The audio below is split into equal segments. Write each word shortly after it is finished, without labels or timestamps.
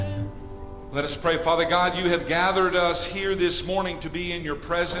Let us pray. Father God, you have gathered us here this morning to be in your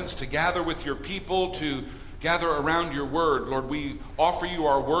presence, to gather with your people, to gather around your word. Lord, we offer you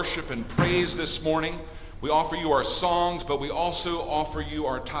our worship and praise this morning. We offer you our songs, but we also offer you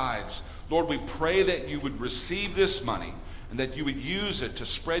our tithes. Lord, we pray that you would receive this money and that you would use it to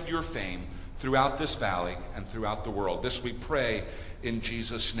spread your fame throughout this valley and throughout the world. This we pray in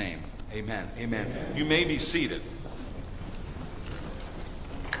Jesus' name. Amen. Amen. Amen. You may be seated.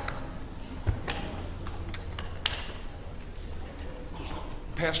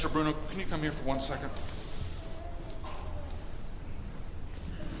 Pastor Bruno, can you come here for 1 second?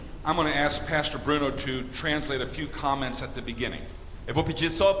 I'm going to ask Pastor Bruno to translate a few comments at the beginning. Eu vou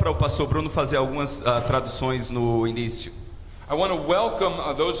pedir só para o pastor Bruno fazer algumas traduções no início. I want to welcome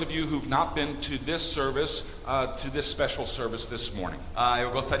those of you who've not been to this service, to this special service this morning.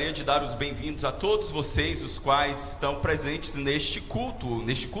 Eu gostaria de dar os bem-vindos a todos vocês, os quais estão presentes neste culto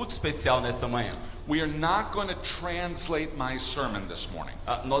especial nessa manhã. We are not going to translate my sermon this morning.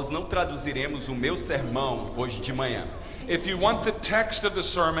 Nós não traduziremos o meu sermão hoje de manhã. If you want the text of the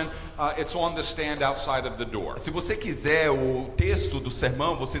sermon, it's on the stand outside of the door. Se você quiser o texto do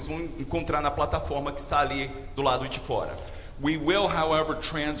sermão, vocês vão encontrar na plataforma que está ali do lado de fora. We will, however,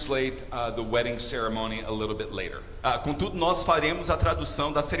 translate the wedding ceremony a little bit later. Contudo, nós faremos a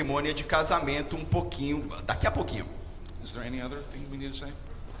tradução da cerimônia de casamento daqui a pouquinho. Is there any other thing we need to say?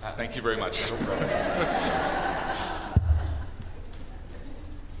 Thank you very much.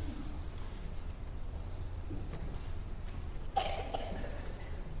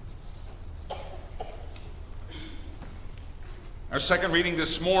 Our second reading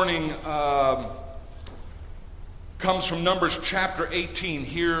this morning comes from Numbers chapter 18.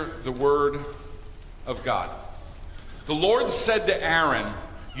 Hear the word of God. The Lord said to Aaron,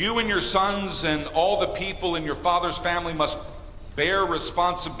 "You and your sons and all the people in your father's family must bear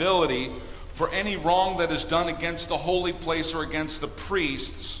responsibility for any wrong that is done against the holy place or against the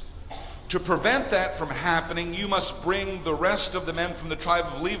priests. To prevent that from happening, you must bring the rest of the men from the tribe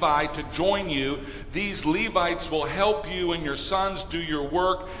of Levi to join you. These Levites will help you and your sons do your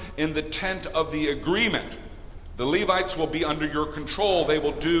work in the tent of the agreement. The Levites will be under your control. They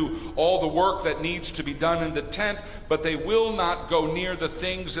will do all the work that needs to be done in the tent, but they will not go near the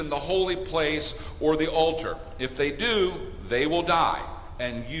things in the holy place or the altar. If they do, they will die,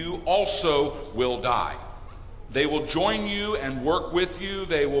 and you also will die. They will join you and work with you.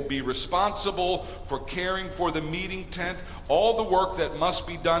 They will be responsible for caring for the meeting tent. All the work that must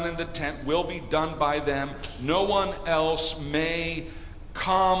be done in the tent will be done by them. No one else may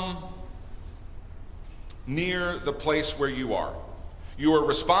come near the place where you are. You are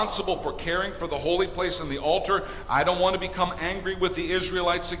responsible for caring for the holy place and the altar. I don't want to become angry with the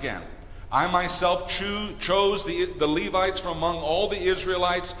Israelites again. I myself chose the Levites from among all the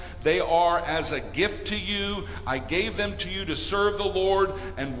Israelites. They are as a gift to you. I gave them to you to serve the Lord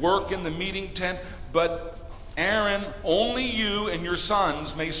and work in the meeting tent. But Aaron, only you and your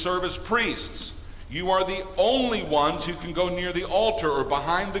sons may serve as priests. You are the only ones who can go near the altar or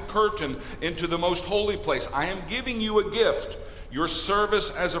behind the curtain into the most holy place. I am giving you a gift, your service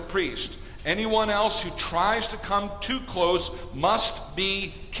as a priest. Anyone else who tries to come too close must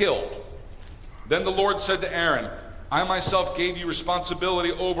be killed." Then the Lord said to Aaron, "I myself gave you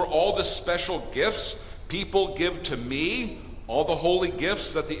responsibility over all the special gifts people give to me. All the holy gifts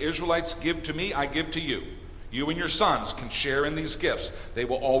that the Israelites give to me, I give to you. You and your sons can share in these gifts. They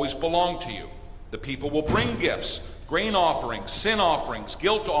will always belong to you. The people will bring gifts, grain offerings, sin offerings,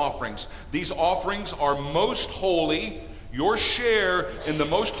 guilt offerings. These offerings are most holy. Your share in the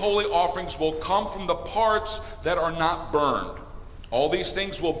most holy offerings will come from the parts that are not burned. All these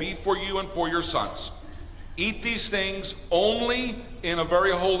things will be for you and for your sons. Eat these things only in a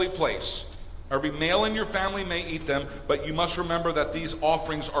very holy place. Every male in your family may eat them, but you must remember that these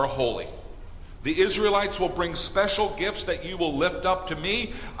offerings are holy. The Israelites will bring special gifts that you will lift up to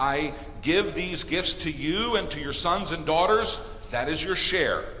me. I give these gifts to you and to your sons and daughters. That is your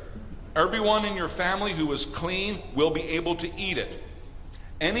share. Everyone in your family who is clean will be able to eat it.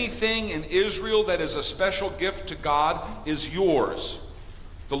 Anything in Israel that is a special gift to God is yours."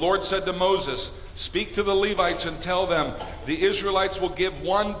 The Lord said to Moses, "Speak to the Levites and tell them, the Israelites will give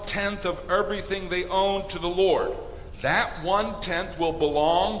 1/10 of everything they own to the Lord. That 1/10 will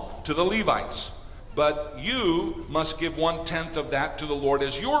belong to the Levites. But you must give 1/10 of that to the Lord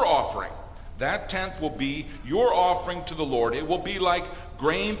as your offering. That 10th will be your offering to the Lord. It will be like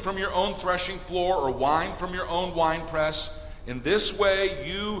grain from your own threshing floor or wine from your own winepress. In this way,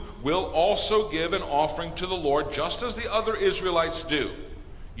 you will also give an offering to the Lord, just as the other Israelites do.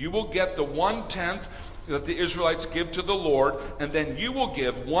 You will get the 1/10 that the Israelites give to the Lord, and then you will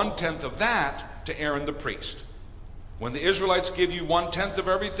give 1/10 of that to Aaron the priest. When the Israelites give you 1/10 of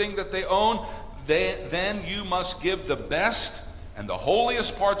everything that they own, then you must give the best and the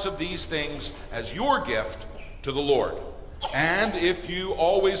holiest parts of these things as your gift to the Lord. And if you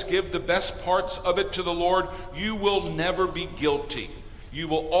always give the best parts of it to the Lord, you will never be guilty. You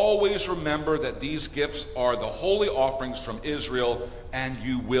will always remember that these gifts are the holy offerings from Israel, and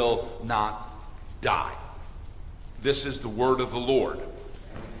you will not die. This is the word of the Lord.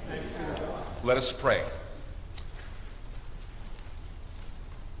 Let us pray.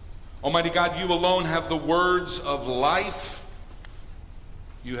 Almighty God, you alone have the words of life.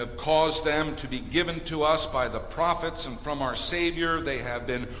 You have caused them to be given to us by the prophets and from our Savior. They have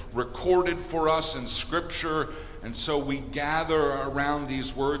been recorded for us in Scripture. And so we gather around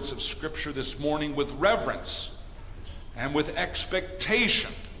these words of Scripture this morning with reverence and with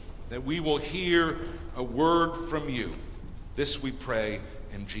expectation that we will hear a word from you. This we pray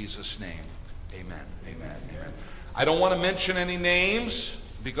in Jesus' name. Amen. Amen. Amen. I don't want to mention any names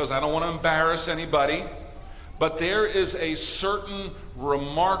because I don't want to embarrass anybody. But there is a certain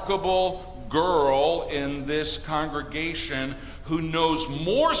remarkable girl in this congregation who knows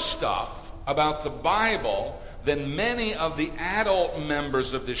more stuff about the Bible than many of the adult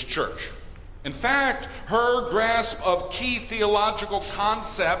members of this church. In fact, her grasp of key theological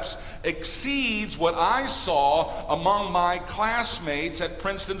concepts exceeds what I saw among my classmates at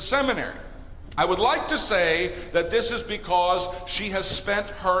Princeton Seminary. I would like to say that this is because she has spent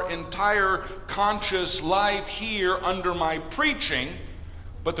her entire conscious life here under my preaching,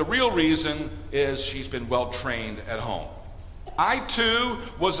 but the real reason is she's been well trained at home. I too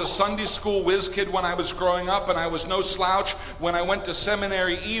was a Sunday school whiz kid when I was growing up, and I was no slouch when I went to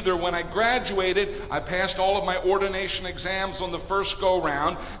seminary either. When I graduated, I passed all of my ordination exams on the first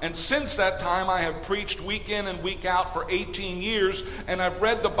go-round, and since that time I have preached week in and week out for 18 years, and I've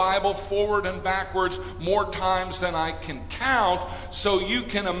read the Bible forward and backwards more times than I can count. So you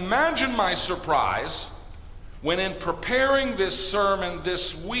can imagine my surprise when in preparing this sermon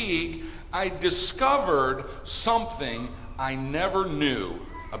this week, I discovered something I never knew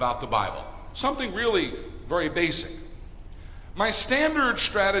about the Bible. Something really very basic. My standard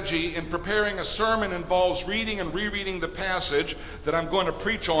strategy in preparing a sermon involves reading and rereading the passage that I'm going to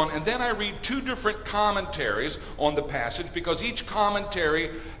preach on, and then I read two different commentaries on the passage because each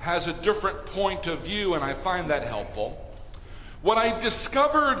commentary has a different point of view, and I find that helpful. What I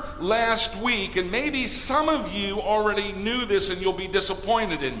discovered last week, and maybe some of you already knew this and you'll be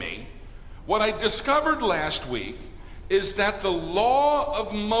disappointed in me, what I discovered last week is that the law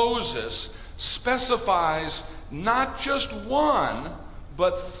of Moses specifies not just one,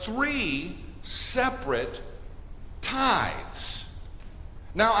 but 3 separate tithes.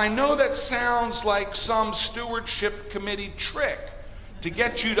 Now, I know that sounds like some stewardship committee trick to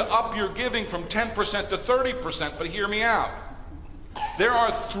get you to up your giving from 10% to 30%, but hear me out. There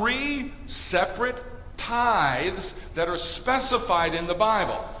are 3 separate tithes that are specified in the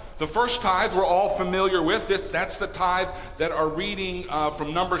Bible. The first tithe we're all familiar with. That's the tithe that our reading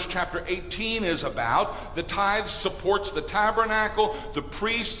from Numbers chapter 18 is about. The tithe supports the tabernacle, the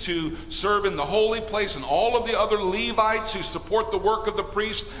priests who serve in the holy place, and all of the other Levites who support the work of the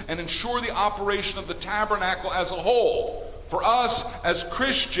priest and ensure the operation of the tabernacle as a whole. For us as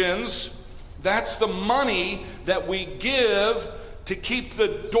Christians, that's the money that we give to keep the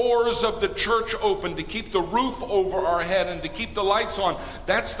doors of the church open, to keep the roof over our head, and to keep the lights on.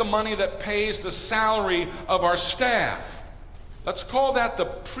 That's the money that pays the salary of our staff. Let's call that the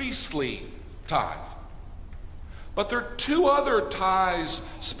priestly tithe. But there are 2 other tithes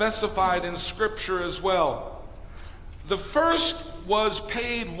specified in Scripture as well. The first was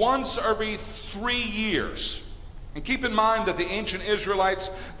paid once every 3 years. And keep in mind that the ancient Israelites,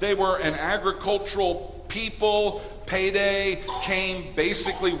 they were an agricultural people. Payday came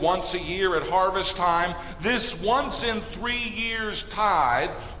basically once a year at harvest time. This once in 3 years tithe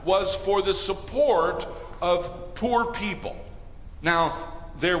was for the support of poor people. Now,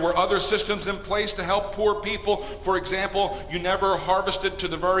 there were other systems in place to help poor people. For example, you never harvested to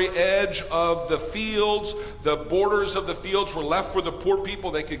the very edge of the fields. The borders of the fields were left for the poor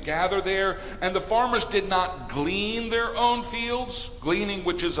people. They could gather there. And the farmers did not glean their own fields. Gleaning,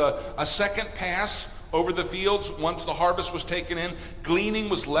 which is a second pass over the fields once the harvest was taken in. Gleaning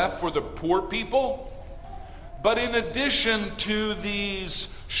was left for the poor people. But in addition to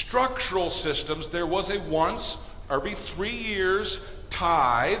these structural systems, there was a once every 3 years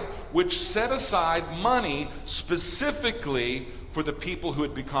tithe, which set aside money specifically for the people who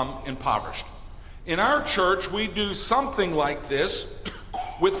had become impoverished. In our church, we do something like this.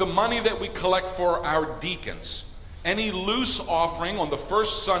 with the money that we collect for our deacons. Any loose offering on the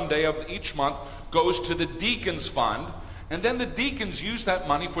first Sunday of each month goes to the deacons fund, and then the deacons use that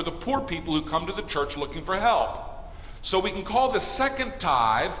money for the poor people who come to the church looking for help. So we can call the second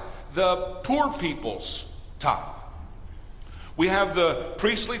tithe the poor people's tithe. We have the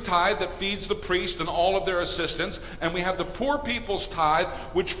priestly tithe that feeds the priest and all of their assistants, and we have the poor people's tithe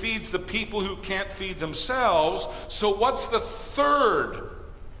which feeds the people who can't feed themselves. So what's the third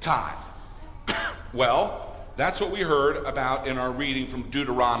tithe? Well, that's what we heard about in our reading from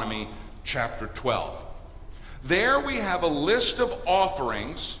Deuteronomy chapter 12. There we have a list of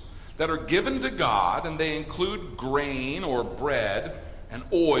offerings that are given to God, and they include grain or bread and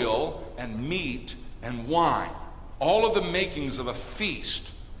oil and meat and wine, all of the makings of a feast.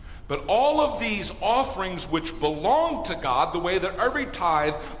 But all of these offerings which belong to God, the way that every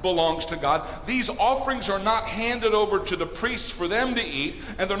tithe belongs to God, these offerings are not handed over to the priests for them to eat,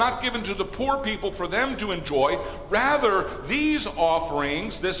 and they're not given to the poor people for them to enjoy. Rather, these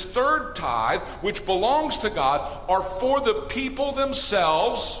offerings, this third tithe, which belongs to God, are for the people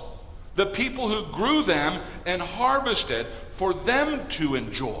themselves, the people who grew them and harvested, for them to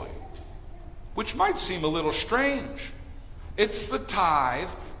enjoy. Which might seem a little strange. It's the tithe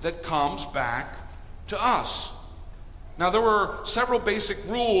that comes back to us. Now, there were several basic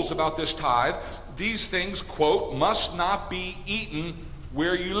rules about this tithe. These things, quote, must not be eaten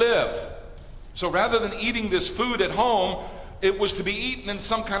where you live. So rather than eating this food at home, it was to be eaten in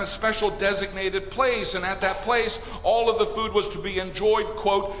some kind of special designated place, and at that place, all of the food was to be enjoyed,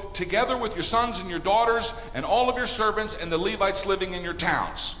 quote, together with your sons and your daughters and all of your servants and the Levites living in your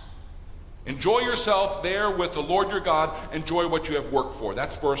towns. Enjoy yourself there with the Lord your God. Enjoy what you have worked for.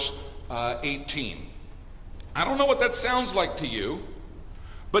 That's verse 18. I don't know what that sounds like to you,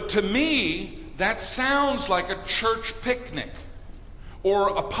 but to me, that sounds like a church picnic or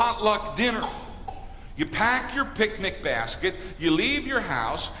a potluck dinner. You pack your picnic basket, you leave your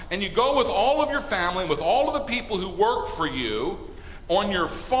house, and you go with all of your family and with all of the people who work for you on your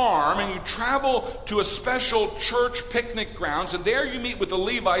farm, and you travel to a special church picnic grounds, and there you meet with the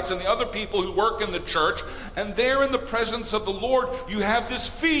Levites and the other people who work in the church, and there in the presence of the Lord you have this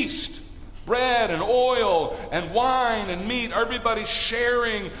feast. Bread and oil and wine and meat, everybody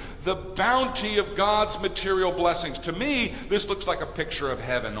sharing the bounty of God's material blessings. To me, this looks like a picture of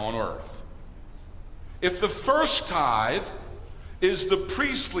heaven on earth. If the first tithe is the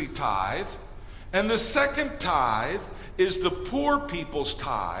priestly tithe, and the second tithe is the poor people's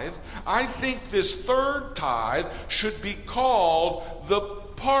tithe, I think this third tithe should be called the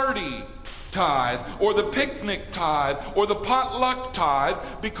party tithe, or the picnic tithe, or the potluck tithe,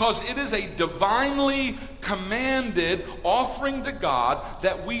 because it is a divinely commanded offering to God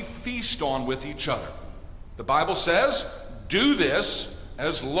that we feast on with each other. The Bible says, do this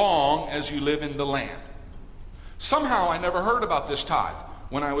as long as you live in the land. Somehow I never heard about this tithe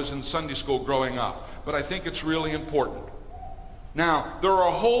when I was in Sunday school growing up, but I think it's really important. Now, there are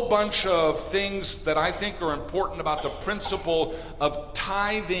a whole bunch of things that I think are important about the principle of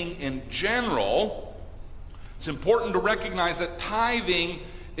tithing in general. It's important to recognize that tithing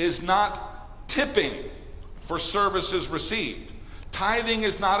is not tipping for services received. Tithing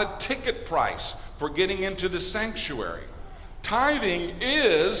is not a ticket price for getting into the sanctuary. Tithing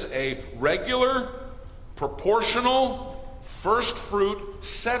is a regular, proportional, first fruit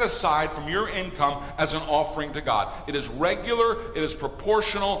set aside from your income as an offering to God. It is regular, it is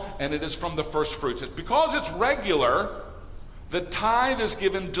proportional, and it is from the first fruits. Because it's regular, the tithe is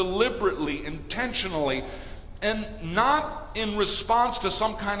given deliberately, intentionally, and not in response to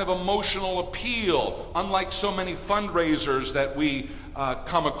some kind of emotional appeal, unlike so many fundraisers that we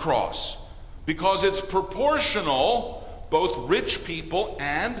come across. Because it's proportional, both rich people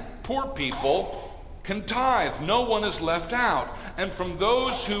and poor people can tithe. No one is left out. And from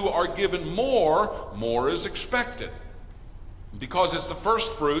those who are given more, more is expected. Because it's the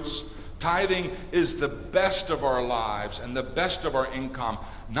first fruits, tithing is the best of our lives and the best of our income,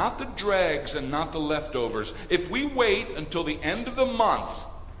 not the dregs and not the leftovers. If we wait until the end of the month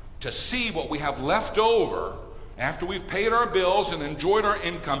to see what we have left over, after we've paid our bills and enjoyed our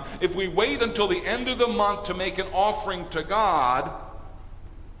income, if we wait until the end of the month to make an offering to God,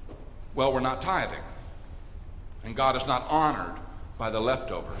 well, we're not tithing. And God is not honored by the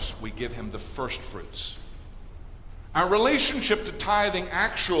leftovers. We give him the first fruits. Our relationship to tithing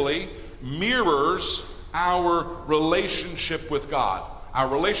actually mirrors our relationship with God. Our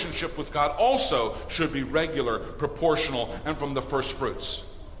relationship with God also should be regular, proportional, and from the first fruits.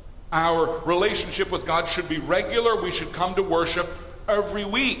 Our relationship with God should be regular. We should come to worship every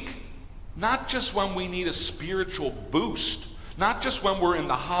week, not just when we need a spiritual boost, Not just when we're in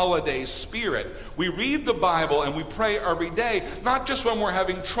the holiday spirit. We read the Bible and we pray every day, not just when we're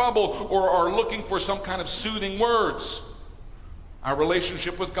having trouble or are looking for some kind of soothing words. Our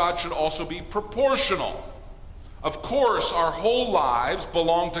relationship with God should also be proportional. Of course, our whole lives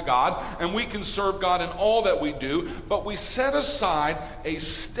belong to God, and we can serve God in all that we do, but we set aside a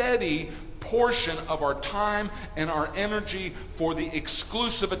steady portion of our time and our energy for the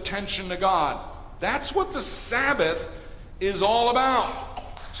exclusive attention to God. That's what the Sabbath is all about.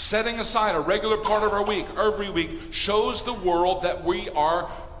 Setting aside a regular part of our week every week shows the world that we are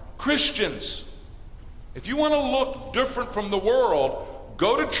Christians. If you want to look different from the world,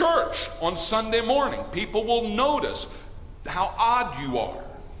 go to church on Sunday morning. People will notice how odd you are.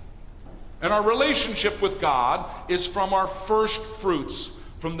 And our relationship with God is from our first fruits,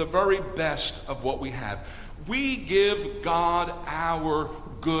 from the very best of what we have. We give God our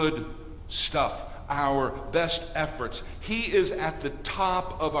good stuff, our best efforts. He is at the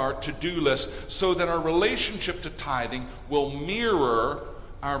top of our to-do list so that our relationship to tithing will mirror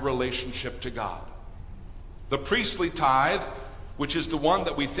our relationship to God. The priestly tithe, which is the one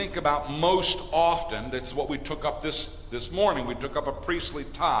that we think about most often, that's what we took up this morning. We took up a priestly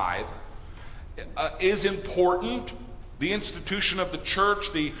tithe, is important. The institution of the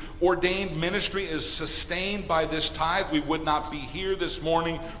church, the ordained ministry, is sustained by this tithe. We would not be here this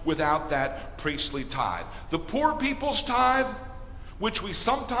morning without that priestly tithe. The poor people's tithe, which we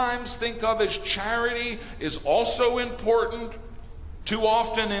sometimes think of as charity, is also important. Too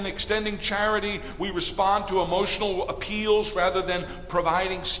often in extending charity, we respond to emotional appeals rather than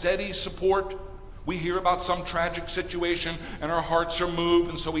providing steady support. We hear about some tragic situation and our hearts are moved,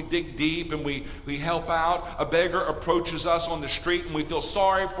 and so we dig deep and we help out. A beggar approaches us on the street and we feel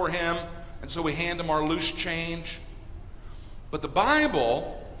sorry for him, and so we hand him our loose change. But the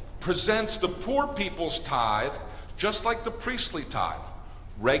Bible presents the poor people's tithe just like the priestly tithe: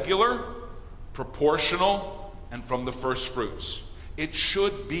 regular, proportional, and from the first fruits. It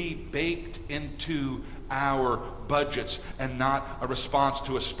should be baked into our budgets and not a response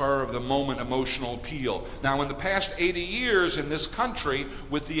to a spur-of-the-moment emotional appeal. Now, in the past 80 years in this country,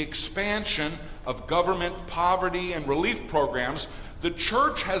 with the expansion of government poverty and relief programs, the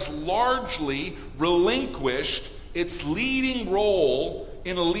church has largely relinquished its leading role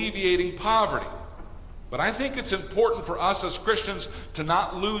in alleviating poverty. But I think it's important for us as Christians to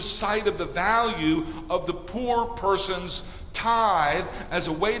not lose sight of the value of the poor person's tithe as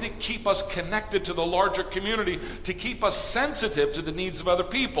a way to keep us connected to the larger community, to keep us sensitive to the needs of other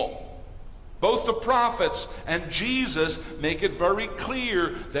people. Both the prophets and Jesus make it very clear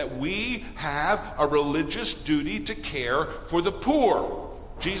that we have a religious duty to care for the poor.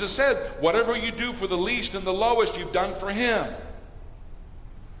 Jesus said, whatever you do for the least and the lowest, you've done for him.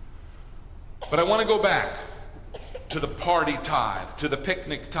 But I want to go back to the party tithe, to the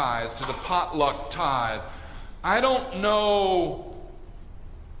picnic tithe, to the potluck tithe. I don't know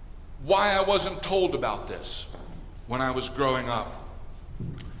why I wasn't told about this when I was growing up.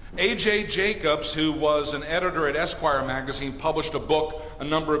 A.J. Jacobs, who was an editor at Esquire magazine, published a book a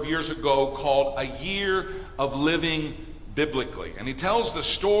number of years ago called A Year of Living Biblically. And he tells the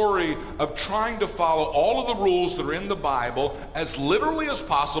story of trying to follow all of the rules that are in the Bible as literally as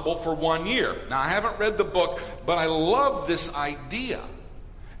possible for 1 year. Now, I haven't read the book, but I love this idea.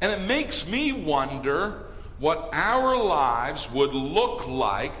 And it makes me wonder what our lives would look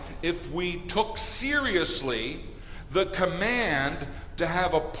like if we took seriously the command to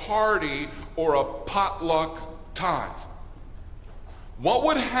have a party or a potluck tithe. What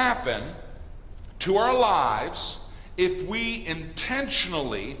would happen to our lives if we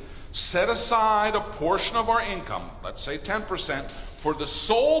intentionally set aside a portion of our income, let's say 10%, for the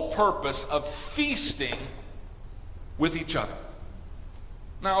sole purpose of feasting with each other?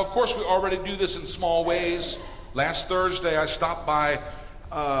 Now, of course, we already do this in small ways. Last Thursday, I stopped by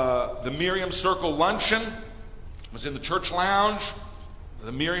the Miriam Circle Luncheon. I was in the church lounge.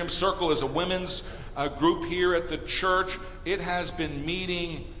 The Miriam Circle is a women's group here at the church. It has been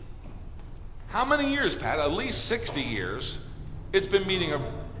meeting, how many years, Pat? At least 60 years. It's been meeting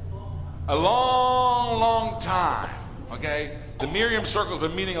a long, long time, okay? The Miriam Circle has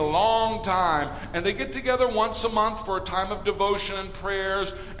been meeting a long time, and they get together once a month for a time of devotion and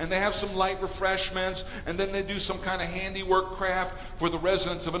prayers, and they have some light refreshments, and then they do some kind of handiwork craft for the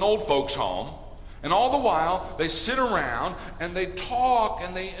residents of an old folks' home. And all the while, they sit around and they talk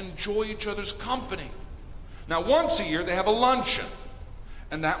and they enjoy each other's company. Now, once a year, they have a luncheon.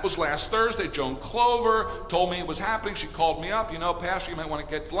 And that was last Thursday. Joan Clover told me it was happening. She called me up. You know, Pastor, you might want to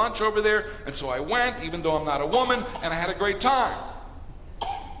get lunch over there. And so I went, even though I'm not a woman, and I had a great time.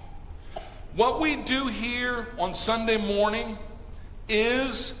 What we do here on Sunday morning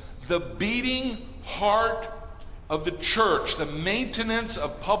is the beating heart of the church. The maintenance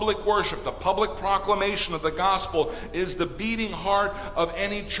of public worship, the public proclamation of the gospel is the beating heart of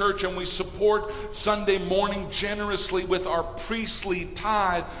any church, and we support Sunday morning generously with our priestly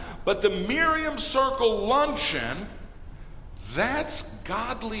tithe. But the Miriam Circle Luncheon, that's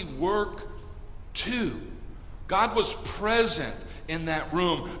godly work too. God was present in that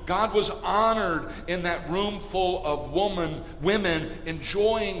room. God was honored in that room full of women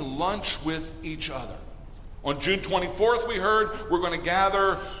enjoying lunch with each other. On June 24th, we heard we're going to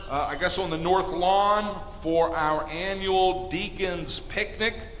gather, on the North Lawn for our annual Deacons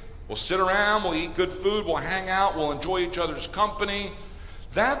Picnic. We'll sit around, we'll eat good food, we'll hang out, we'll enjoy each other's company.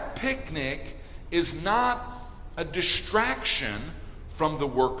 That picnic is not a distraction from the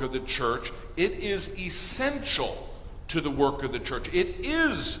work of the church. It is essential to the work of the church. It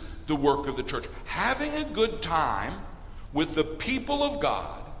is the work of the church. Having a good time with the people of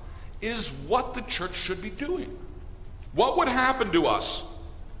God is what the church should be doing. What would happen to us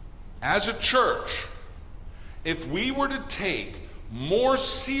as a church if we were to take more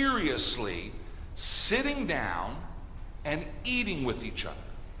seriously sitting down and eating with each other?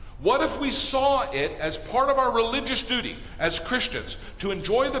 What if we saw it as part of our religious duty as Christians to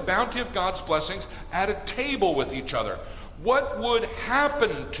enjoy the bounty of God's blessings at a table with each other? What would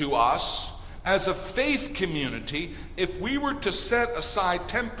happen to us as a faith community if we were to set aside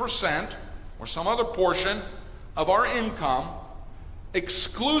 10% or some other portion of our income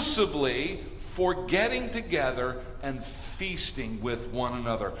exclusively for getting together and feasting with one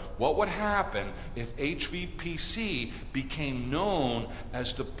another? What would happen if HVPC became known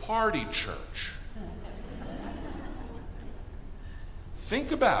as the party church?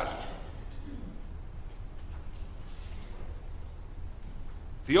 Think about it.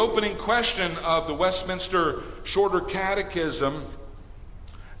 The opening question of the Westminster Shorter Catechism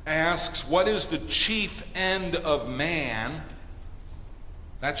asks, what is the chief end of man?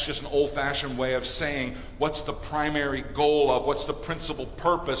 That's just an old-fashioned way of saying, what's the primary goal of, what's the principal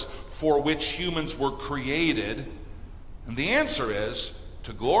purpose for which humans were created? And the answer is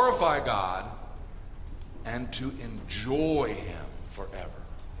to glorify God and to enjoy Him forever.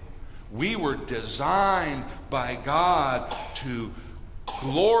 We were designed by God to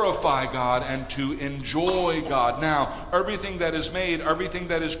glorify God and to enjoy God. Now, everything that is made, everything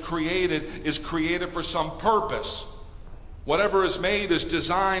that is created for some purpose. Whatever is made is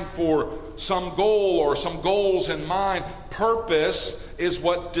designed for some goal or some goals in mind. Purpose is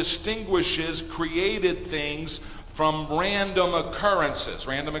what distinguishes created things from random occurrences.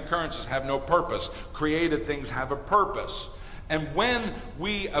 Random occurrences have no purpose. Created things have a purpose. And when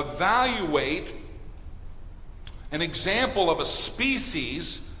we evaluate an example of a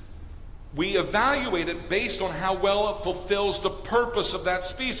species, we evaluate it based on how well it fulfills the purpose of that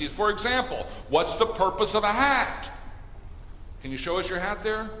species. For example, what's the purpose of a hat? Can you show us your hat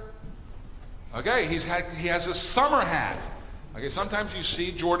there? Okay, he has a summer hat. Okay, sometimes you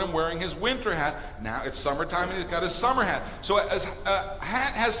see Jordan wearing his winter hat. Now it's summertime and he's got his summer hat. So a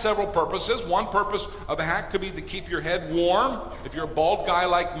hat has several purposes. One purpose of a hat could be to keep your head warm. If you're a bald guy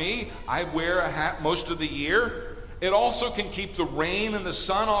like me, I wear a hat most of the year. It also can keep the rain and the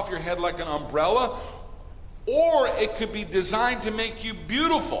sun off your head like an umbrella. Or it could be designed to make you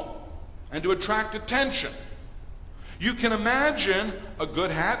beautiful and to attract attention. You can imagine a good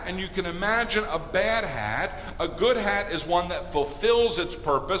hat and you can imagine a bad hat. A good hat is one that fulfills its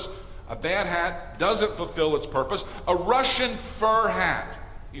purpose. A bad hat doesn't fulfill its purpose. A Russian fur hat,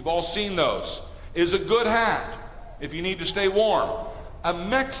 you've all seen those, is a good hat if you need to stay warm. A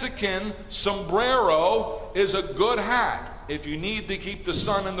Mexican sombrero is a good hat if you need to keep the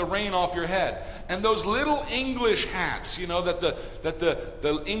sun and the rain off your head. And those little English hats, you know, that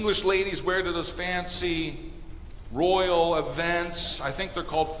the English ladies wear to those fancy royal events, I think they're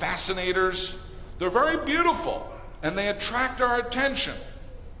called fascinators. They're very beautiful and they attract our attention.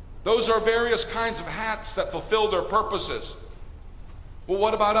 Those are various kinds of hats that fulfill their purposes. Well,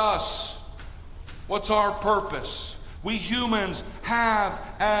 what about us? What's our purpose? We humans have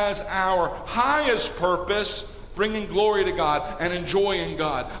as our highest purpose bringing glory to God and enjoying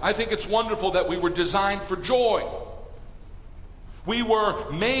God. I think it's wonderful that we were designed for joy. We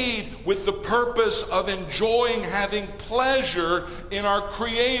were made with the purpose of enjoying, having pleasure in our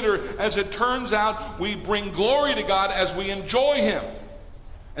Creator. As it turns out, we bring glory to God as we enjoy Him.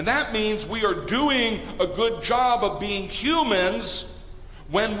 And that means we are doing a good job of being humans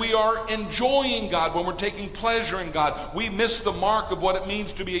when we are enjoying God, when we're taking pleasure in God. We miss the mark of what it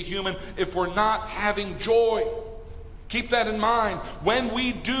means to be a human if we're not having joy. Keep that in mind. When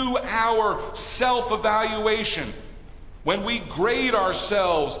we do our self-evaluation, when we grade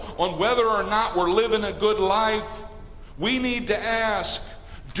ourselves on whether or not we're living a good life, we need to ask,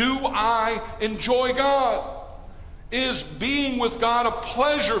 do I enjoy God? Is being with God a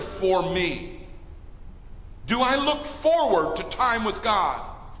pleasure for me? Do I look forward to time with God?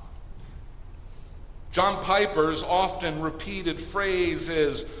 John Piper's often repeated phrase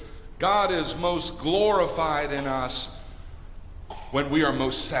is, God is most glorified in us when we are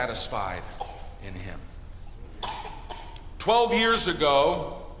most satisfied in Him. 12 years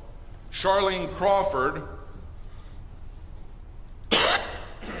ago, Charlene Crawford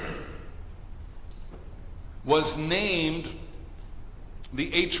was named the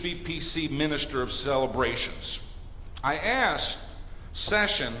HVPC Minister of Celebrations. I asked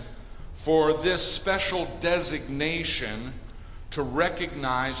Session for this special designation to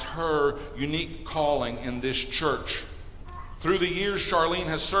recognize her unique calling in this church. Through the years, Charlene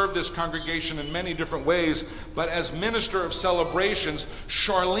has served this congregation in many different ways, but as Minister of Celebrations,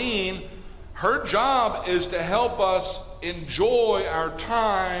 Charlene, her job is to help us enjoy our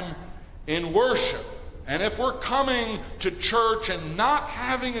time in worship. And if we're coming to church and not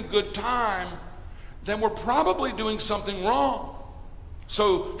having a good time, then we're probably doing something wrong.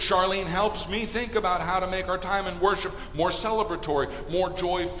 So Charlene helps me think about how to make our time in worship more celebratory, more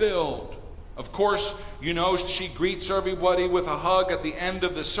joy-filled. Of course, you know, she greets everybody with a hug at the end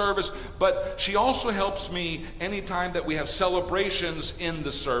of the service, but she also helps me anytime that we have celebrations in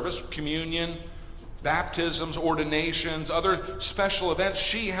the service, communion, baptisms, ordinations, other special events.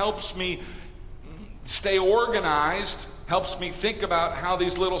 She helps me stay organized, helps me think about how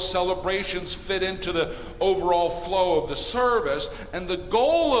these little celebrations fit into the overall flow of the service. And the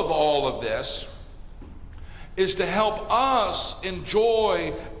goal of all of this is to help us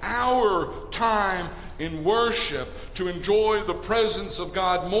enjoy our time in worship, to enjoy the presence of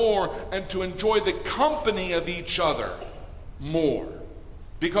God more, and to enjoy the company of each other more,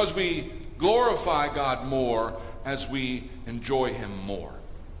 because we glorify God more as we enjoy Him more.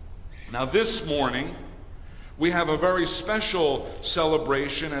 Now this morning, we have a very special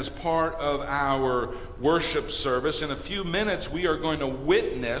celebration as part of our worship service. In a few minutes, we are going to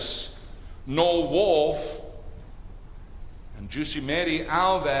witness Noel Wolf and Jusimeri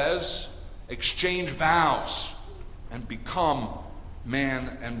Alves exchange vows and become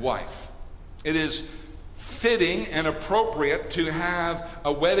man and wife. It is fitting and appropriate to have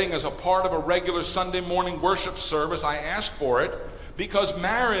a wedding as a part of a regular Sunday morning worship service. I asked for it because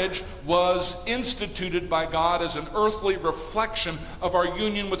marriage was instituted by God as an earthly reflection of our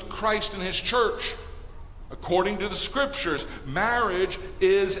union with Christ and His church. According to the Scriptures, marriage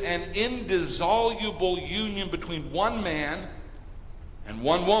is an indissoluble union between one man and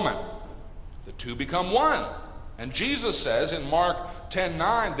one woman. The two become one. And Jesus says in Mark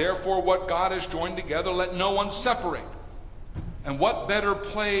 10:9, therefore what God has joined together, let no one separate. And what better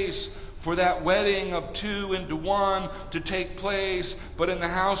place for that wedding of two into one to take place but in the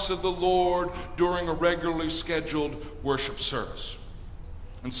house of the Lord during a regularly scheduled worship service.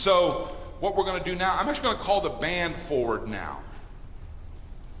 And so what we're going to do now, I'm actually going to call the band forward now.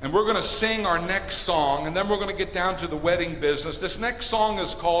 And we're going to sing our next song, and then we're going to get down to the wedding business. This next song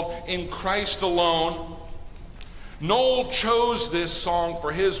is called In Christ Alone. Noel chose this song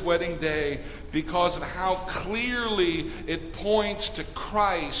for his wedding day because of how clearly it points to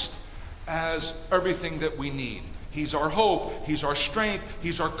Christ as everything that we need. He's our hope, He's our strength,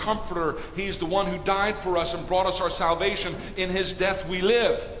 He's our comforter. He's the one who died for us and brought us our salvation. In His death we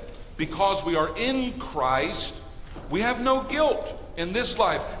live. Because we are in Christ, we have no guilt in this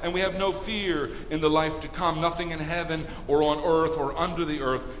life, and we have no fear in the life to come. Nothing in heaven or on earth or under the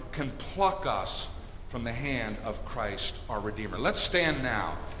earth can pluck us from the hand of Christ our Redeemer. Let's stand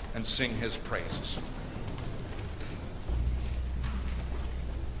now and sing His praises.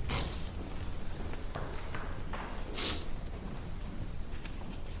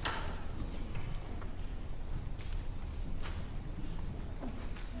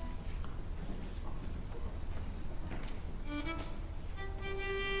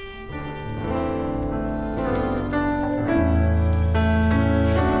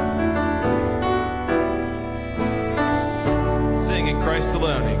 Christ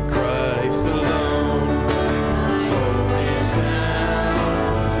alone, in Christ alone.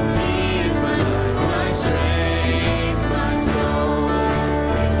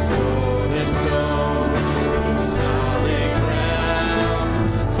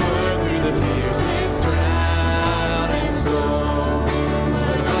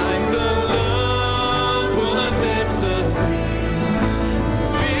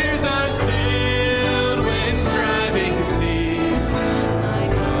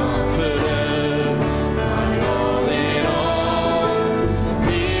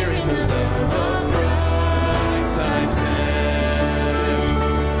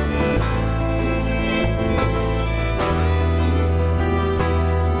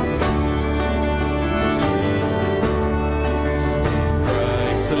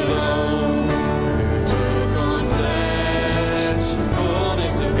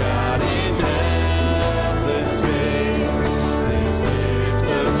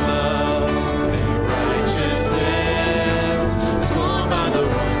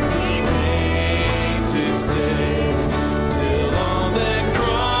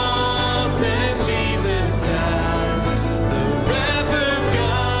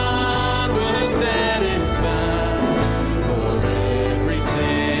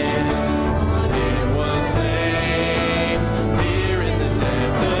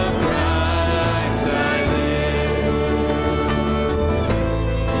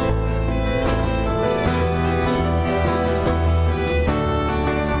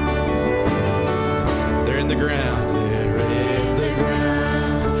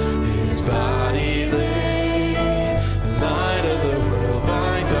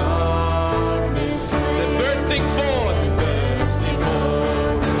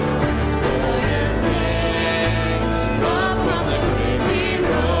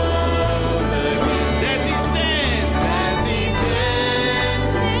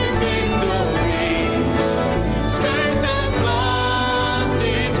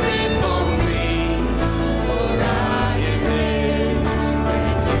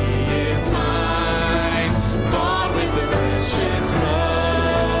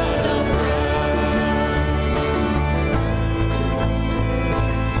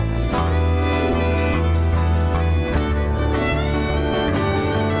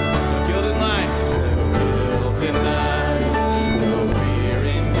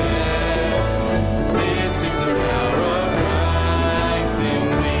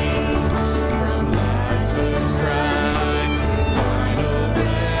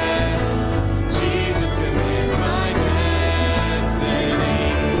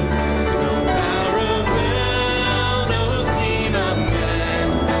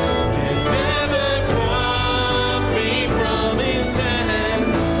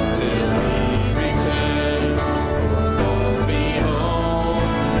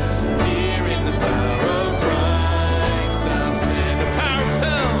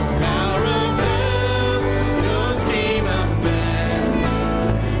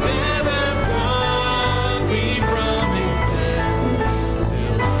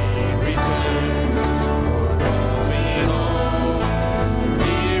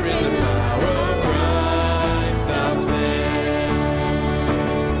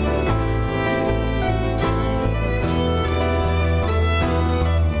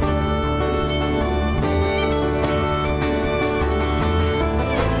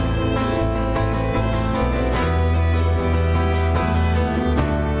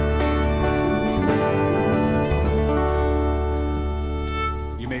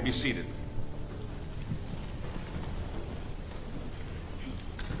 be seated.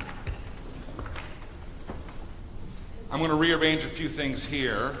 I'm going to rearrange a few things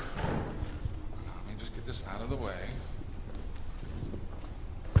here. Let me just get this out of the way.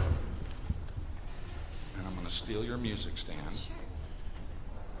 And I'm going to steal your music stand. Sure.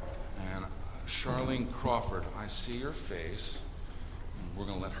 And Charlene Crawford, I see your face. And we're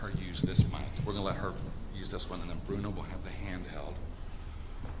going to let her use this mic. We're going to let her use this one, and then Bruno will have the handheld.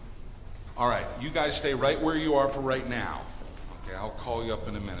 All right, you guys stay right where you are for right now. Okay, I'll call you up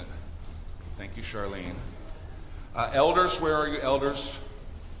in a minute. Thank you, Charlene. Elders, where are you, elders?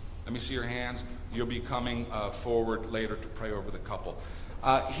 Let me see your hands. You'll be coming forward later to pray over the couple.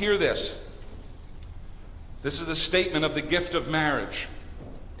 Hear this. This is a statement of the gift of marriage.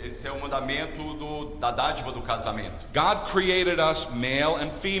 Esse é o mandamento da dádiva do casamento. God created us male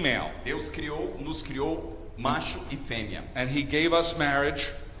and female. Deus nos criou macho e fêmea. And He gave us marriage.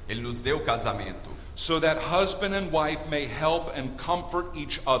 Ele nos deu casamento. So that husband and wife may help and comfort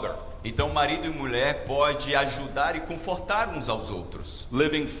each other. Então marido e mulher pode ajudar e confortar uns aos outros.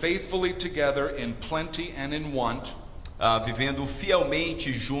 Living faithfully together in plenty and in want. Vivendo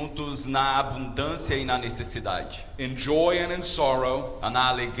fielmente juntos na abundância e na necessidade. In joy and in sorrow. Na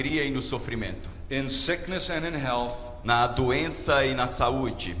alegria e no sofrimento. In sickness and in health. Na doença e na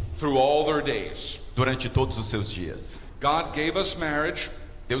saúde. Through all their days. Durante todos os seus dias. God gave us marriage.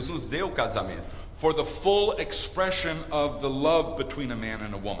 Deus nos deu o casamento. For the full expression of the love between a man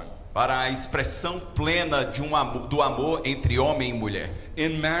and a woman. Para a expressão plena do amor entre homem e mulher.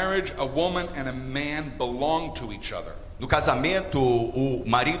 In marriage, a woman and a man belong to each other. No casamento, o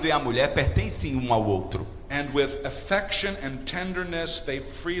marido e a mulher pertencem um ao outro. And with affection and tenderness, they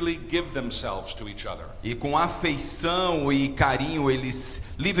freely give themselves to each other. E com afeição e carinho,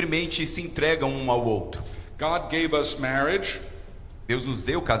 eles livremente se entregam um ao outro. God gave us marriage. Deus nos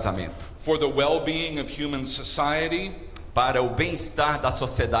deu o casamento. For the well-being of human society. Para o bem-estar da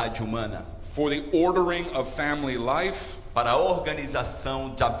sociedade humana. For the ordering of family life. Para a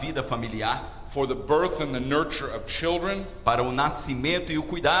organização da vida familiar. For the birth and the nurture of children. Para o nascimento e o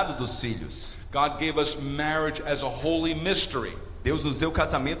cuidado dos filhos. God gave us marriage as a holy mystery. Deus nos deu o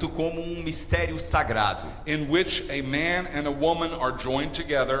casamento como um mistério sagrado. In which a man and a woman are joined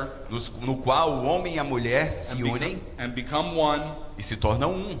together. No qual o homem e a mulher se unem. And become one. E se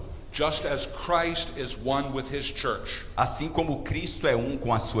tornam um. Just as Christ is one with His church. Assim como Cristo é um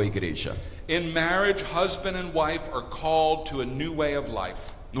com a sua igreja. In marriage, husband and wife are called to a new way of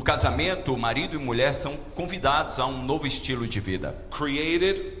life. No casamento, marido e mulher são convidados a um novo estilo de vida.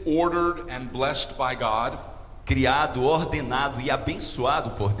 Created, ordered and blessed by God. Criado, ordenado e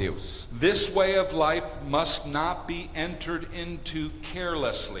abençoado por Deus. This way of life must not be entered into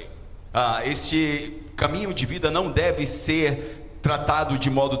carelessly. Este caminho de vida não deve ser tratado de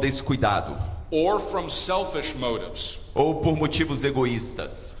modo descuidado. Or from selfish motives. Ou por motivos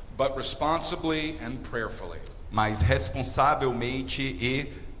egoístas. But responsibly and prayerfully. Mas responsavelmente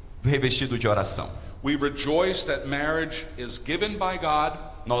e revestido de oração. We rejoice that marriage is given by God.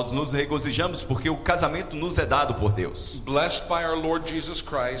 Nós nos regozijamos porque o casamento nos é dado por Deus. Blessed by our Lord Jesus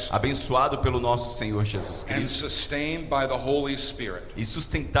Christ. Abençoado pelo nosso Senhor Jesus And Cristo. sustained by the Holy Spirit. E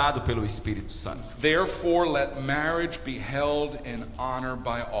sustentado pelo Espírito Santo. Therefore, let marriage be held in honor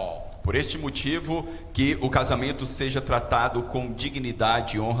by all. Por este motivo, que o casamento seja tratado com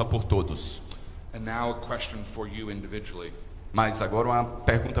dignidade e honra por todos. And now a question for you individually. Mas agora uma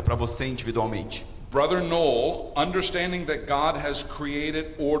pergunta para você individualmente. Brother Noel, understanding that God has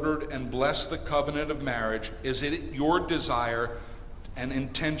created, ordered, and blessed the covenant of marriage, is it your desire and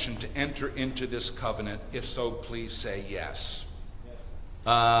intention to enter into this covenant? If so, please say yes.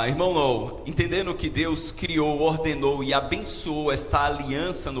 Irmão Noel, entendendo que Deus criou, ordenou e abençoou esta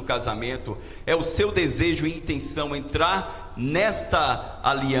aliança no casamento, é o seu desejo e intenção entrar nesta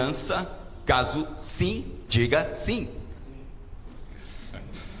aliança? Caso sim, diga sim.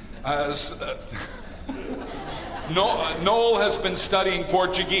 Noel has been studying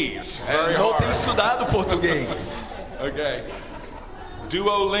Portuguese. Very Noel tem hard. estudado português. Okay.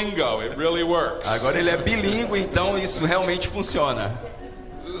 Duolingo, it really works. Agora ele é bilíngue, então isso realmente funciona.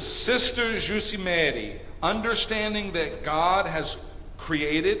 Sister Jusimeri, understanding that God has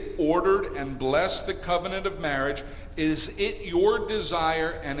created, ordered, and blessed the covenant of marriage, is it your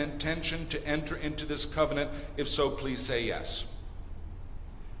desire and intention to enter into this covenant? If so, please say yes.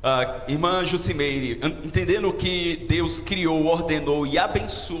 Irmã Jusimeire, entendendo que Deus criou, ordenou e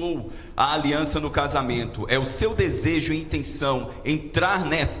abençoou a aliança no casamento, é o seu desejo e intenção entrar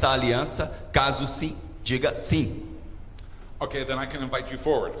nesta aliança? Caso sim, diga sim. Okay, then I can invite you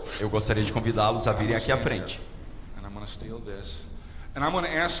forward. Eu gostaria de convidá-los a virem aqui à frente. And I'm going to steal this. And I'm going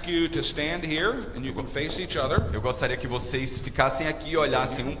to ask you to stand here and you can face each other. Eu gostaria que vocês ficassem aqui e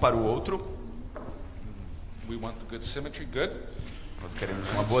olhassem um para o outro. We want the good symmetry. Good. Nós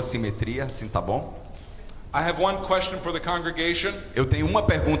queremos uma boa simetria, assim tá bom? I have one question for the congregation. Eu tenho uma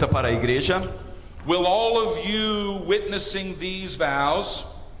pergunta para a igreja. Will all of you witnessing these vows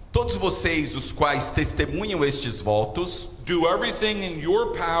Todos vocês, os quais testemunham estes votos, do everything in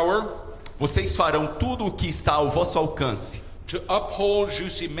your power vocês farão tudo o que está ao vosso alcance to uphold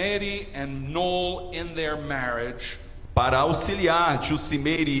Jusimeri and Noel in their marriage? para auxiliar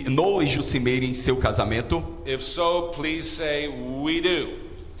Noel e Jusimeire em seu casamento? If so, please say we do.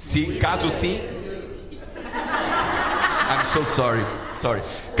 Caso sim, I'm so sorry.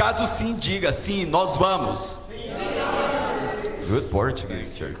 Caso sim, diga sim, nós vamos. Good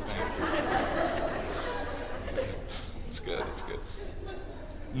Portuguese, church. It's good.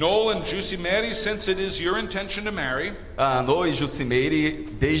 Noel and Jusimeri, since it is your intention to marry, Noel e Jusimeire,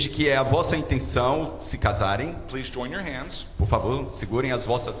 desde que é a vossa intenção se casarem, please join your hands. por favor, segurem as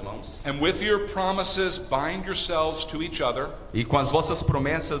vossas mãos. And with your promises, bind yourselves to each other E com as vossas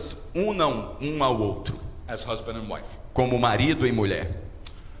promessas, unam um ao outro, as husband and wife. como marido e mulher.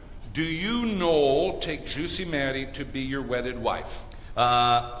 Do you, Noel, take Jusimeri to be your wedded wife?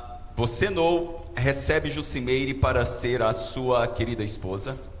 Você, Noel, recebe Jusimeire para ser a sua querida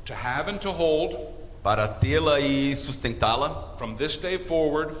esposa, To have and to hold para tê-la e sustentá-la from this day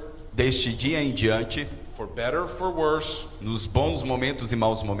forward, deste dia em diante, for better, for worse, nos bons momentos e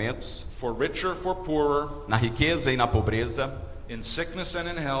maus momentos, for richer, for poorer, na riqueza e na pobreza, in sickness and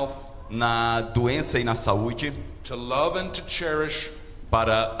in health, na doença e na saúde, to love and to cherish,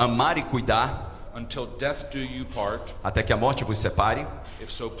 para amar e cuidar, until death do you part. até que a morte vos separe.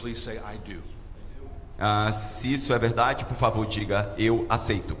 If so, please say, I do. Se isso é verdade, por favor, diga, eu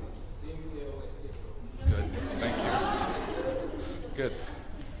aceito. Good. Thank you. Good.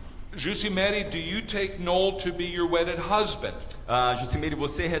 Jusimeri, do you take Noel to be your wedded husband? Jusimeire,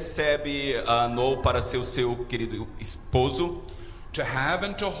 você recebe Noel para ser o seu querido esposo, To have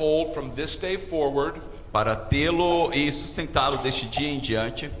and to hold from this day forward, para tê-lo e sustentá-lo deste dia em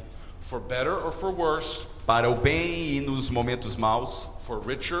diante, for better or for worse, para o bem e nos momentos maus, for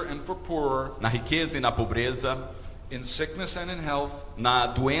richer and for poorer, na riqueza e na pobreza, in sickness and in health, na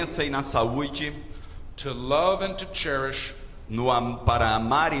doença e na saúde, to love and to cherish, para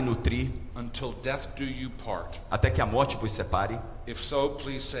amar e nutrir, until death do you part. até que a morte vos separe. If so,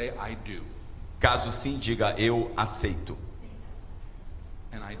 please say, I do. Caso sim, diga, eu aceito.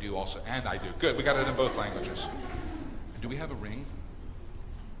 And I do also. And I do. Good. We got it in both languages. Do we have a ring?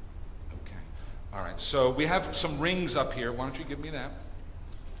 Okay. All right. So we have some rings up here. Why don't you give me that?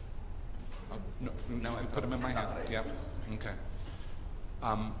 Oh, no, I put them in my hand. Yep. Okay.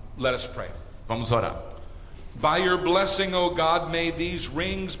 Let us pray. Vamos orar. By your blessing, O God, may these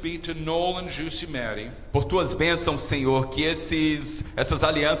rings be to Noel and Jusimeri, Por tuas bênçãos, Senhor, que essas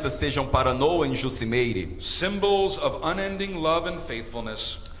alianças sejam para Noel e Jusimeire, symbols of unending love and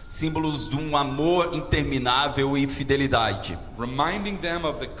faithfulness, símbolos de um amor interminável e fidelidade. reminding them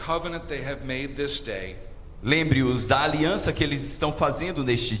of the covenant they have made this day, Lembre-os da aliança que eles estão fazendo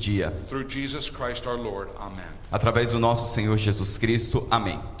neste dia. through Jesus Christ our Lord. Amen. Através do nosso Senhor Jesus Cristo.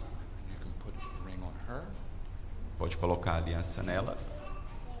 Amém. You can put a ring on her. Pode colocar a aliança nela.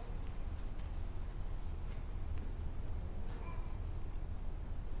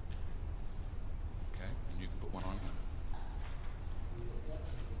 Okay, and you can put one on him.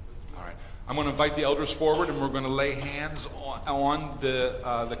 All right. I'm going to invite the elders forward, and we're going to lay hands on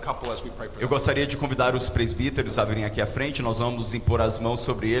the couple as we pray for Eu them. gostaria de convidar os presbíteros a virem aqui à frente. Nós vamos impor as mãos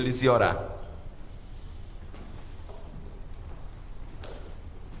sobre eles e orar.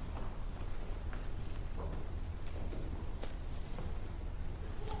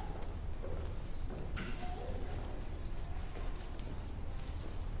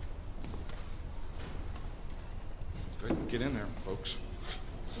 Good. Get in there, folks.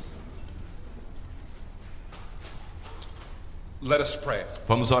 Let us pray.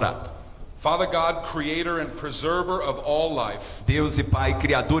 Vamos orar. Father God, creator and preserver of all life, Deus e Pai,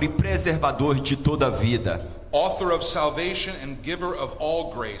 criador e preservador de toda a vida, author of salvation and giver of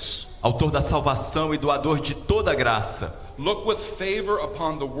all grace, autor da salvação e doador de toda graça, look with favor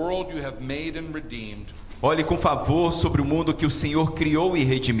upon the world you have made and redeemed, olhe com favor sobre o mundo que o Senhor criou e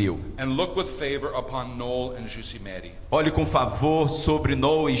redimiu. and look with favor upon Noel and Jusimeri. Olhe com favor sobre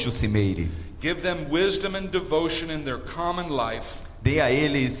Noel e Jusimeire. Give them wisdom and devotion in their common life, Dê a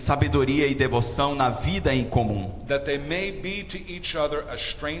eles sabedoria e devoção na vida em comum. that they may be to each other a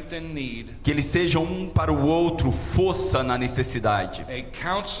strength in need, Que eles sejam um para o outro força na necessidade, a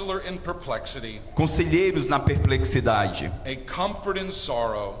counselor in perplexity, conselheiros na perplexidade, a comfort in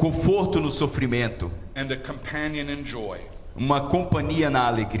sorrow, conforto no sofrimento, and a companion in joy. uma companhia na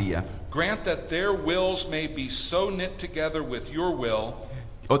alegria. Grant that their wills may be so knit together with your will,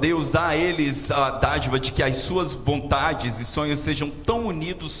 Ó Deus, dá a eles a dádiva de que as suas vontades e sonhos sejam tão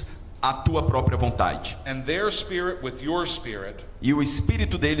unidos à tua própria vontade, and their spirit with your spirit, e o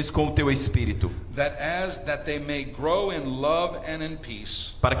espírito deles com o teu espírito, that they may grow in love and in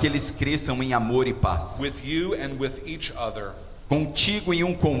peace para que eles cresçam em amor e paz, with you and with each other contigo e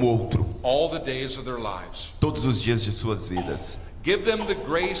um com o outro, all the days of their lives. todos os dias de suas vidas. Give them the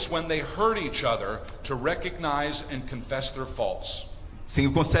grace when they hurt each other to recognize and confess their faults.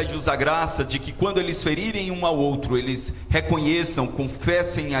 Senhor, concede-os a graça de que quando eles ferirem um ao outro, eles reconheçam,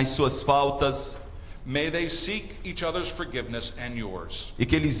 confessem as suas faltas, May they seek each other's forgiveness and yours. e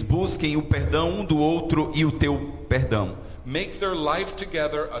que eles busquem o perdão um do outro e o teu perdão. Make their life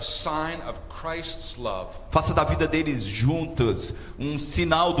together a sign of Christ's love, Faça da vida deles juntos um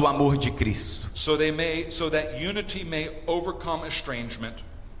sinal do amor de Cristo. so that unity may overcome estrangement,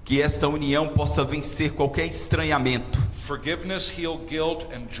 Que essa união possa vencer qualquer estranhamento. forgiveness heal guilt,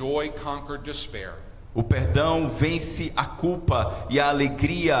 and joy conquer despair. O perdão vence a culpa e a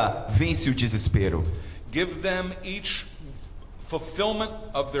alegria vence o desespero. Give them each fulfillment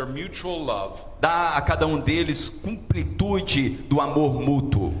of their mutual love, Dá a cada um deles completude do amor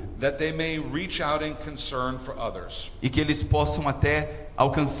mútuo, that they may reach out in concern for others. e que eles possam até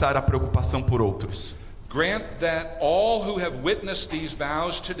alcançar a preocupação por outros. Grant that all who have witnessed these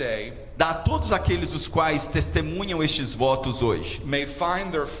vows today Dá a todos aqueles os quais testemunham estes votos hoje, may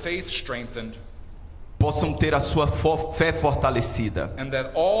find their faith strengthened, possam ter a sua fé fortalecida, and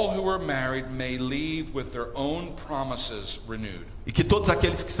that all who are married may leave with their own promises renewed. e que todos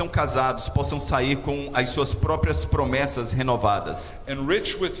aqueles que são casados possam sair com as suas próprias promessas renovadas.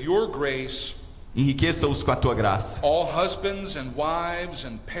 Enrich with your grace Enriqueça-os com a tua graça. all husbands and wives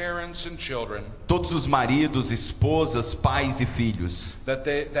and parents and children, Todos os maridos, esposas, pais e filhos,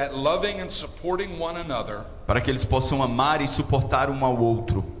 that loving and supporting one another, para que eles possam amar e suportar um ao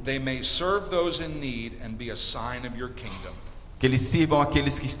outro, they may serve those in need and be a sign of your kingdom. que eles sirvam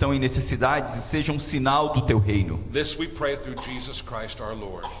aqueles que estão em necessidades e sejam um sinal do teu reino. This we pray through Jesus Christ our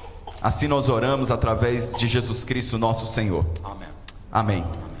Lord. Assim nós oramos através de Jesus Cristo, nosso Senhor. Amen. Amém.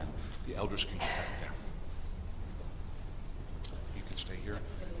 Amen. The elders can go back there. You can stay here.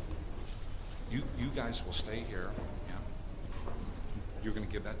 You guys will stay here. Yeah. You're going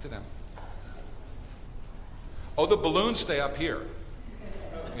to give that to them. Oh, the balloons stay up here.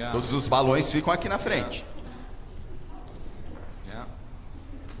 Yeah. Todos os balões ficam aqui na frente. Yeah.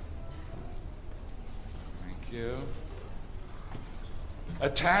 Thank you.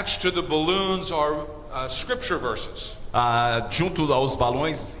 Attached to the balloons are scripture verses. Junto aos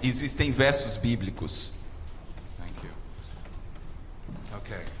balões existem versos bíblicos. Thank you.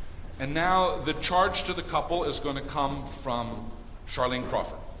 Okay. And now the charge to the couple is going to come from Charlene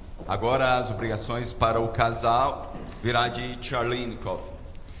Crawford. Agora as obrigações para o casal virá de Charlene Coffin.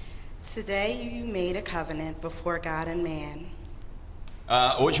 Today you made a covenant before God and man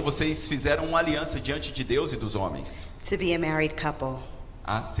Hoje vocês fizeram uma aliança diante de Deus e dos homens, to be a married couple.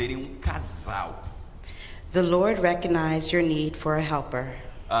 a serem um casal. The Lord recognized your need for a helper.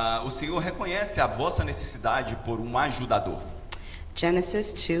 O Senhor reconhece a vossa necessidade por um ajudador.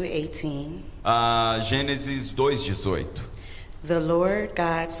 Genesis 2:18. Gênesis 2:18. The Lord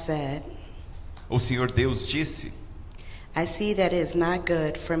God said, O Senhor Deus disse: I see that it is not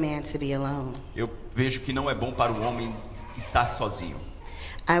good for man to be alone. Eu vejo que não é bom para o homem estar sozinho.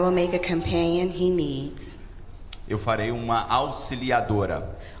 I will make a companion he needs, Eu farei uma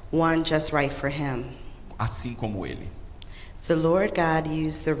auxiliadora, one just right for him. assim como ele. The Lord God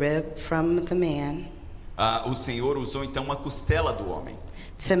used the rib from the man O Senhor usou então uma costela do homem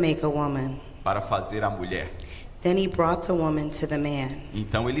to make a woman. para fazer a mulher. Then he brought the woman to the man.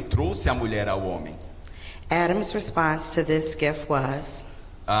 Então ele trouxe a mulher ao homem. Adam's response to this gift was,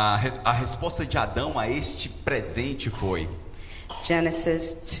 A resposta de Adão a este presente foi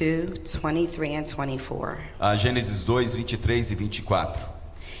Genesis 2:23 and 24. Gênesis 2, 23 e 24.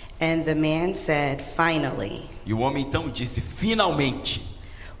 And the man said, finally, E o homem então disse: finalmente,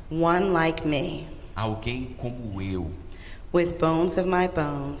 one like me, alguém como eu, with bones of my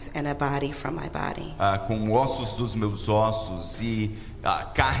bones and a body from my body. com ossos dos meus ossos e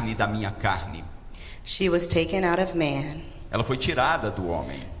carne da minha carne. She was taken out of man, Ela foi tirada do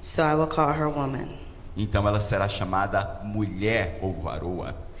homem, so I will call her woman. então ela será chamada mulher ou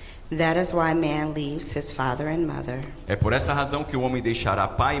varoa. That is why man leaves his father and mother É por essa razão que o homem deixará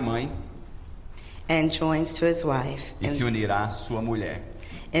pai e mãe and joins to his wife. e se unirá à sua mulher,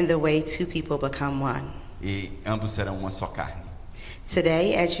 In the way two people become one. e ambos serão uma só carne.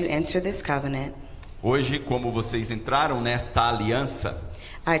 Today, as you enter this covenant, Hoje, como vocês entraram nesta aliança,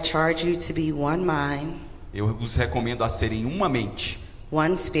 I charge you to be one mind, eu os recomendo a serem uma mente,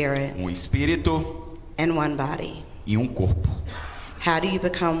 one spirit, um espírito and one body. e um corpo. How do you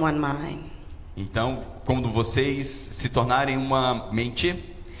become one mind? Então, quando vocês se tornarem uma mente,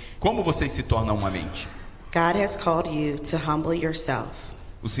 como vocês se tornam uma mente? God has called you to humble yourself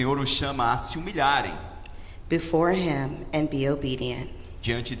O Senhor os chama a se humilharem before Him and be obedient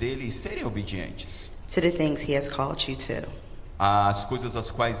diante dele e serem obedientes to the things He has called you to. às coisas às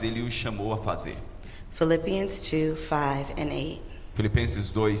quais ele os chamou a fazer. Philippians 2, 5 and 8.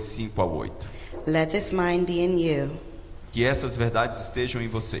 Filipenses 2, 5 a 8. Let this mind be in you, Que essas verdades estejam em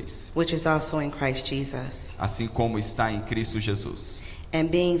vocês, which is also in Christ Jesus. assim como está em Cristo Jesus. And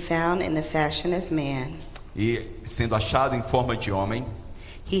being found in the fashion as man, E sendo achado em forma de homem,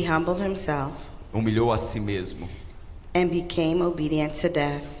 He humbled Himself humilhou a si mesmo and became obedient to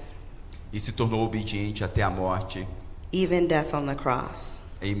death, e se tornou obediente até a morte, even death on the cross.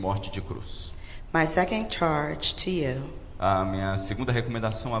 em morte de cruz. My second charge to you A minha segunda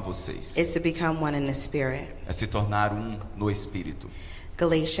recomendação a vocês is to become one in the Spirit. é se tornar um no Espírito.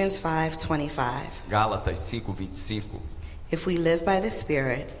 Galatians 5:25. Gálatas 5:25. If we live by the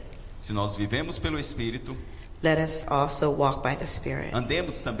Spirit, Se nós vivemos pelo Espírito, let us also walk by the Spirit.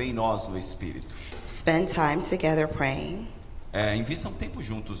 andemos também nós no Espírito. Spend time together praying Invistam tempo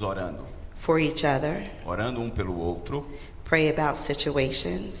juntos orando. for each other. Orando um pelo outro. Pray about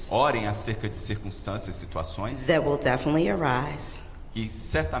situations Orem acerca de circunstâncias, situações that will definitely arise. que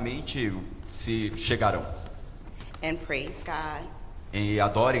certamente se chegarão. And praise God E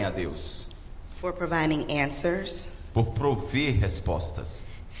adorem a Deus for providing answers, por prover respostas,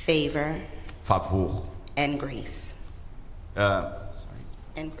 favor, favor and grace. ah,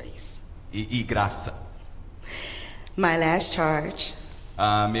 And grace. e graça. My last charge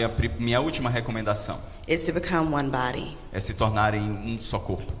A minha última recomendação is to become one body. é se tornarem um só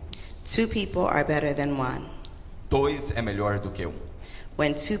corpo. Two people are better than one. Dois é melhor do que um.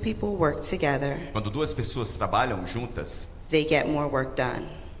 When two people work together, Quando duas pessoas trabalham juntas, they get more work done.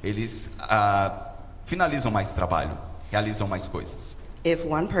 eles finalizam mais trabalho, realizam mais coisas. If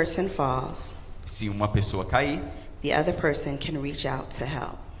one person falls, Se uma pessoa cair, the other person can reach out to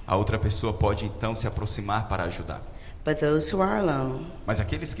help. a outra pessoa pode então se aproximar para ajudar. But those who are alone, Mas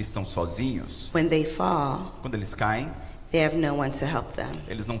aqueles que estão sozinhos, when they fall, quando eles caem, they have no one to help them.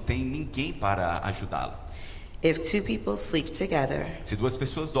 eles não têm ninguém para ajudá-lo. If two people sleep together, Se duas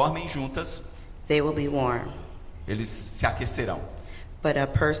pessoas dormem juntas, they will be warm. eles se aquecerão. But a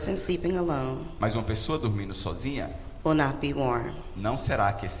person sleeping alone Mas uma pessoa dormindo sozinha will not be warm. não será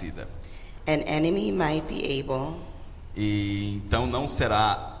aquecida. An enemy might be able E então não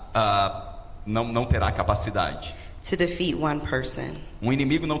terá capacidade. to defeat one person, Um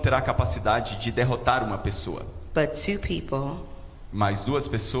inimigo não terá capacidade de derrotar uma pessoa. but two people Mas duas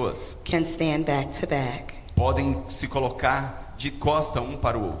pessoas can stand back to back podem se colocar de costa um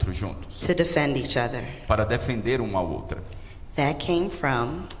para o outro juntos, to defend each other. para defender um ao outro. That came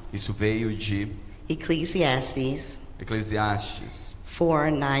from Isso veio de Ecclesiastes Eclesiastes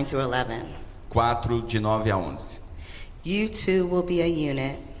 4:9 through 11. 4, de 9 a 11. You two will be a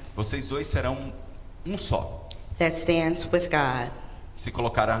unit Vocês dois serão um só. that stands with God Se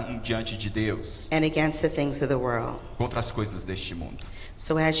colocarão diante de Deus and against the things of the world. contra as coisas deste mundo.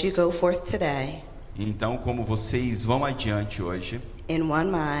 So as you go forth today, Então, como vocês vão adiante hoje, in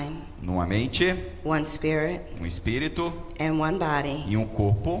one mind, numa mente, one spirit, um espírito and one body, e um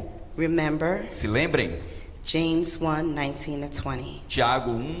corpo, remember se lembrem, James 1:19 to 20.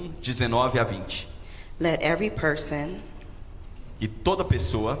 Tiago 1, 19 a 20, Let every person que toda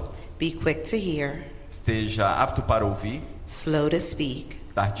pessoa be quick to hear, esteja apto para ouvir, slow to speak,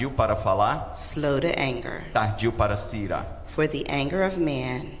 tardio para falar, slow to anger. tardio para se irar. For the anger of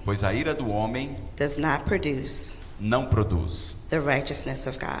man Pois a ira do homem does not produce não produz the righteousness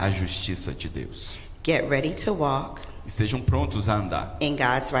of a God. justiça de Deus. Get ready to walk Estejam prontos a andar in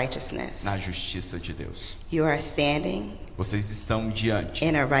God's righteousness. na justiça de Deus. You are standing Vocês estão diante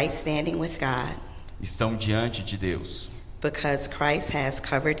in a right standing with God de Deus, because Christ has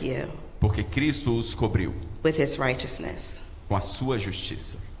covered you porque Cristo os cobriu with his righteousness. com a sua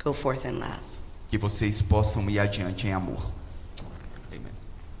justiça. Go forth in love. Que vocês possam ir adiante em amor. Amen.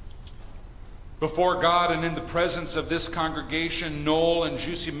 Before God and in the presence of this congregation, Noel and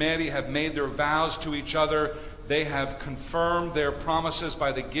Jusimeri have made their vows to each other. They have confirmed their promises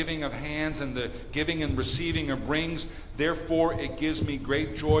by the giving of hands and the giving and receiving of rings. Therefore, it gives me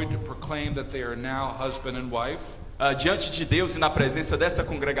great joy to proclaim that they are now husband and wife. Diante de Deus e na presença dessa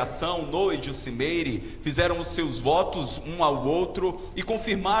congregação, Noel e Jusimeire fizeram os seus votos um ao outro e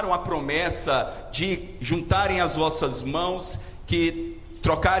confirmaram a promessa de juntarem as vossas mãos, que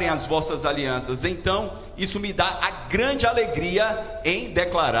trocarem as vossas alianças. Então, isso me dá a grande alegria em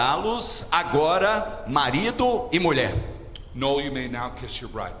declará-los agora marido e mulher. Noel, you may now kiss your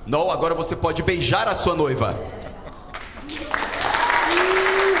bride. Noel, agora você pode beijar a sua noiva.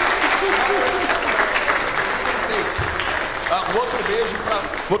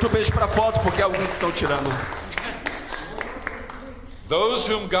 Outro beijo para foto, porque alguns estão tirando. Those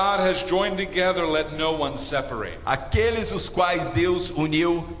whom God has joined together, let no one separate. Aqueles os quais Deus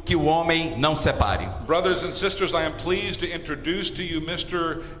uniu, que o homem não separe. Brothers and sisters, I am pleased to introduce to you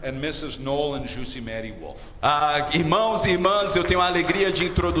Mr. and Mrs. Noel and Jusimeri Wolf. Irmãos e irmãs, eu tenho a alegria de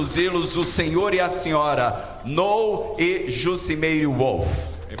introduzi-los, o senhor e a senhora Noel e Jusimeri Wolf.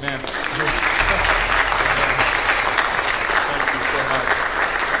 Amen.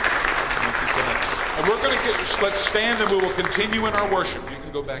 We're going to let's stand and we will continue in our worship. You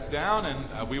can go back down and we will